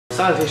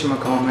Salutation my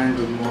comment,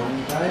 good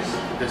morning guys.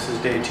 This is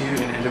day 2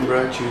 in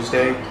Edinburgh,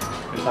 Tuesday.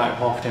 It's like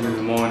 10:30 in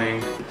the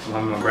morning. I'm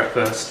having my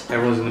breakfast.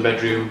 Everyone's in the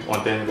bedroom or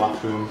they're in the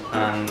bathroom.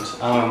 And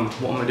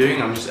what am I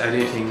doing? I'm just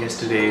editing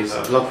yesterday's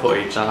vlog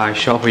footage that I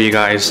shot for you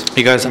guys.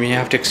 You guys, I mean, you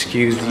have to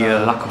excuse the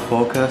lack of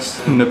focus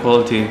in the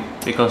quality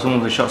because some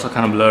of the shots are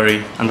kind of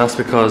blurry, and that's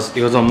because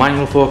it was on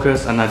manual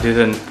focus and I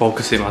didn't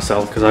focus it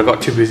myself because I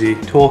got too busy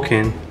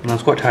talking and I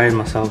was quite tired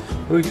myself.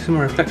 Oh, you can see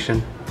my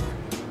reflection.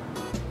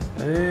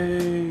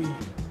 Hey.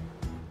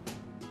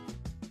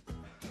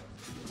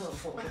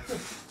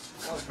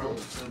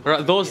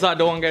 Right, those that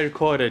don't get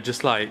recorded,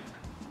 just like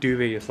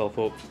duvet yourself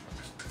up.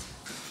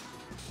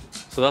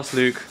 So that's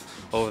Luke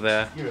over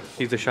there.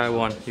 He's the shy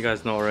one. You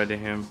guys know already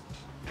him.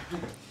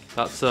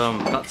 That's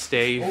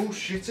Dave. Oh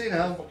shit,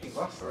 now.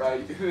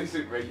 Right, this is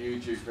a great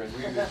YouTube friend.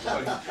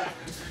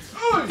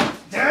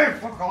 Dave,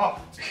 fuck off.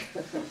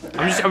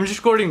 I'm just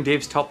recording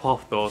Dave's top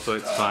half though, so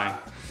it's fine.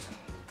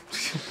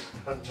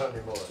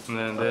 And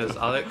then there's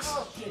Alex.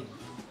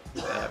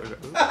 There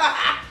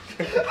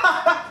we go.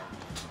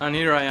 And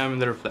here I am in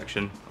the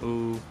reflection.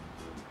 Ooh,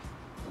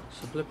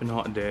 it's a flipping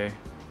hot day.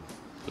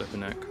 Flipping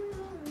neck.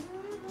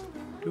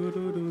 Do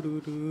do do do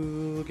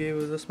do. Give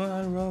us a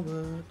smile,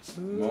 Robert.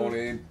 Ooh.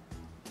 Morning.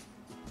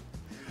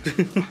 Rob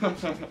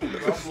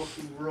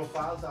looking rough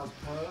out of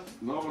her.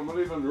 No, I'm not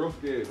even rough,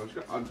 Gabe.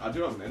 I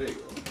do have an headache.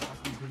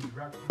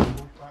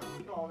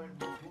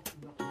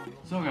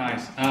 So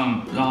guys,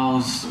 that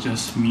was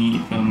just me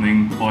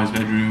filming the boys'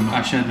 bedroom.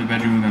 I shared the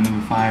bedroom with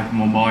another 5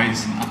 more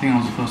boys. I think I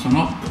was the first one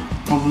up,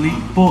 probably.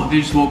 But they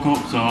just woke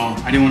up, so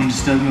I didn't want to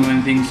disturb them or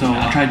anything. So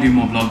I tried to do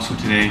more vlogs for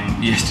today.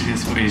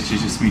 Yesterday's footage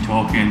is just me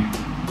talking.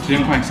 Today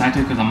I'm quite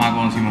excited because I might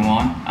go and see my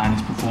mom, and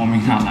it's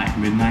performing at like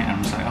midnight. And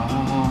I'm just like,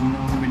 oh no,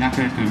 I'll be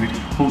knackered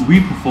because we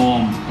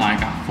perform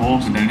like at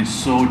 4, so then it's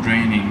so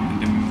draining.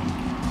 And then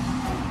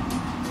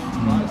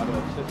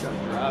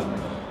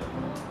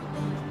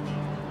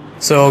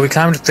So we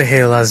climbed up the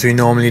hill as we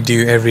normally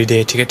do every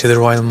day to get to the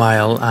Royal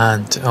Mile,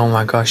 and oh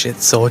my gosh,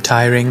 it's so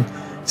tiring.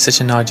 Such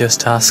an arduous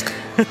task.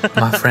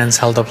 My friends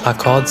held up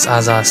placards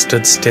as I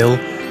stood still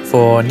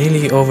for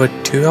nearly over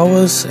 2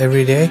 hours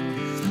every day.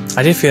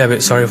 I did feel a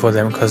bit sorry for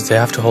them because they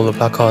have to hold the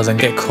placards and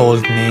get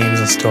called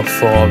names and stuff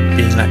for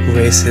being like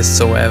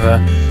racists or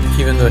whatever,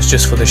 even though it's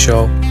just for the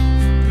show.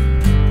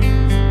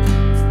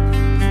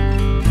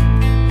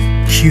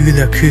 Cue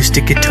the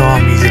acoustic guitar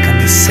music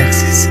and the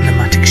sexy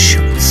cinematic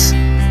shots.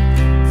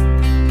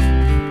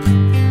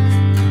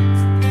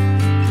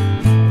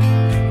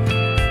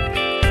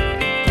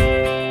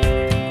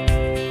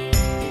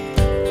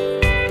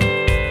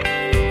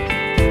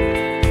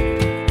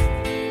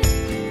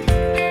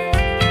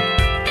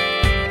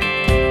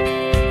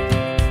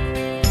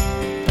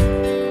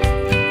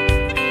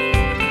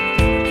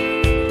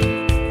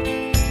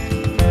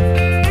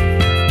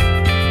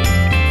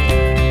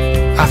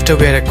 After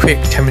we had a quick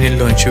 10-minute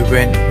lunch, we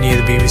went near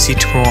the BBC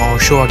to promote our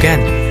show again,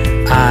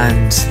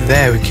 and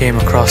there we came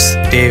across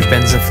Dave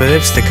Benson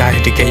Phillips, the guy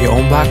who did Get Your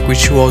Own Back,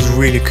 which was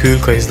really cool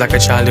because he's like a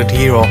childhood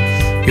hero.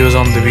 He was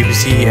on the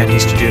BBC and he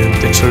used to do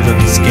the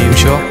children's game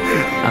show,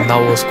 and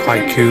that was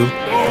quite cool.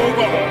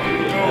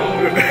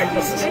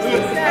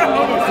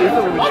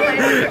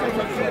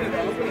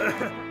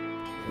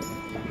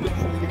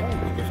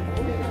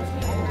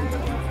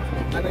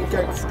 And they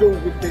go to school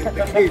with the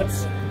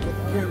kids.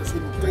 Parents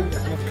wouldn't do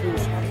that, and of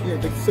course, yeah,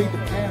 they see the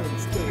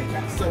parents do it,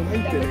 so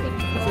they do it.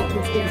 So of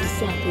course, it was a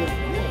cycle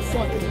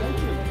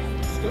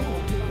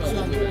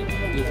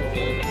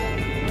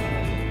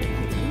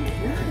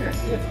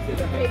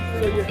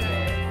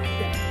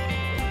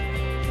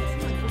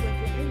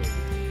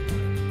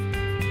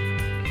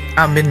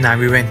At midnight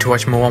we went to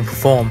watch Moan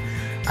perform,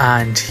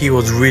 and he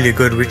was really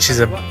good, which is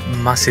a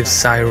massive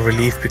sigh of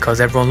relief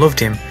because everyone loved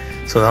him,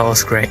 so that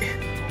was great.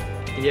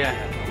 Yeah.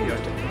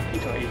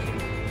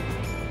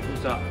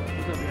 Who's that?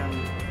 Who's that behind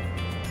me?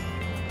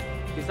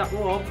 Is that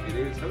Rob? It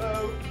is.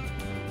 Hello.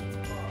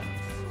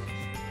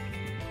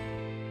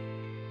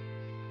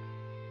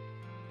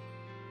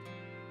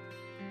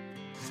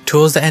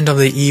 Towards the end of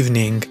the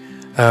evening,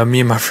 me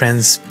and my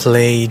friends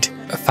played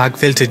fag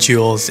filter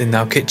duels in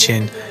our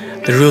kitchen.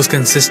 The rules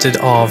consisted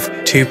of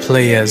 2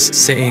 players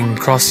sitting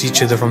across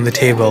each other from the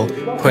table,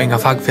 putting a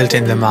fag filter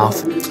in their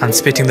mouth and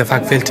spitting the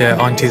fag filter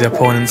onto the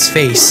opponent's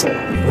face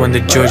when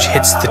the judge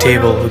hits the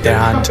table with their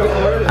hand,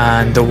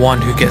 and the one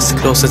who gets the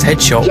closest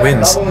headshot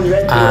wins.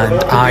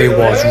 And I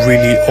was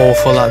really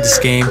awful at this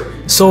game.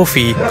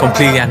 Sophie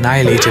completely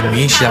annihilated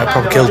me, she like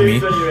probably killed me,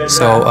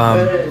 so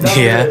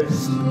yeah.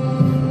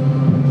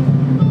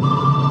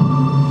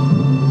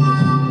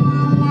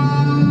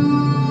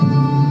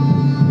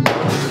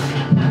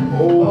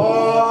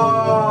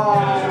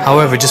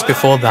 However, just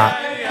before that,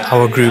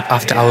 our group,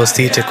 After Hours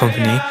Theatre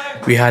Company,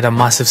 we had a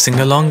massive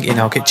sing-along in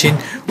our kitchen,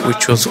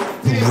 which was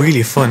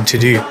really fun to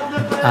do,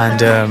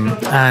 and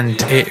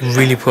it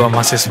really put a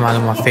massive smile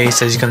on my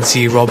face. As you can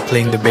see, Rob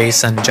playing the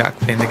bass and Jack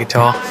playing the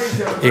guitar.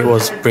 It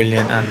was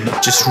brilliant and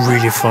just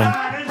really fun.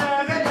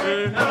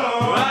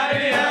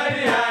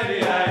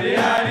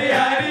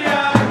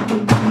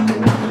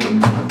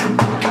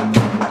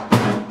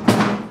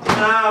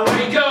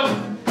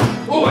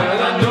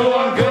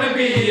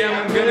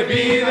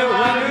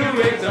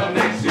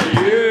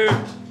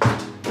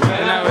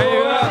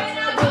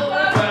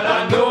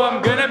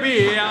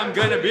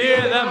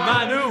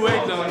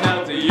 someone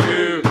else to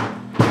you.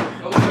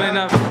 When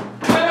I'm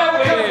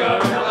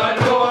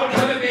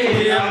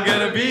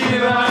gonna be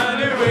the one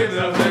who waves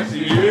up next to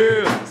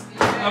you.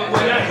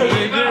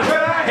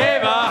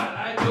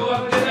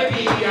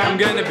 I'm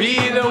gonna be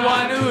the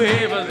one who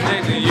havers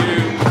next to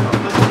you.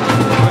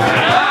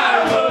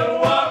 I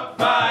would walk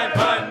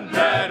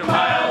 500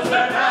 miles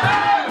and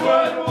I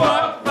would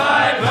walk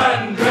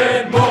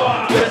 500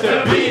 more just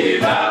to be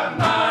the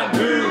man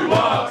who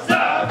walks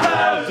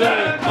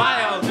 1,000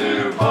 miles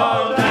to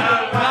fall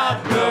down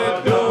off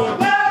the door.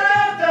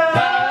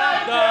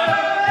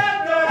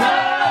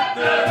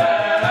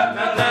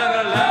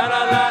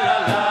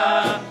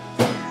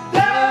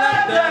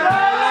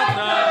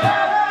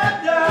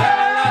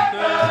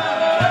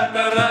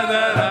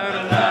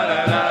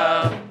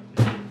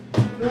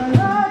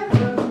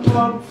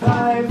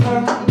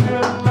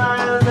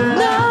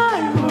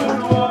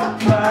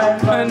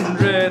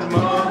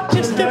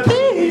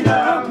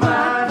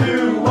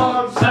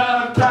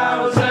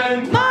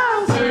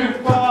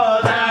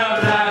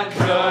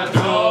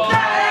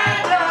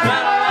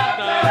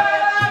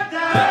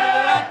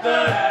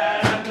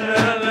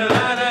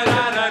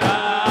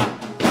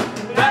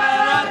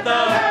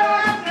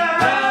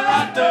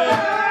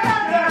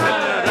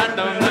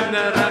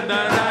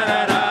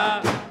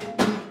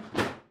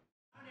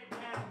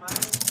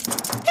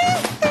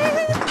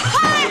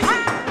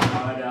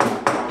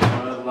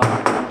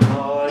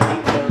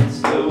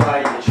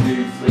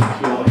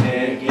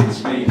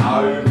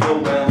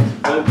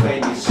 Overwhelmed, but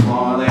when you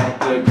smile at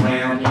the ground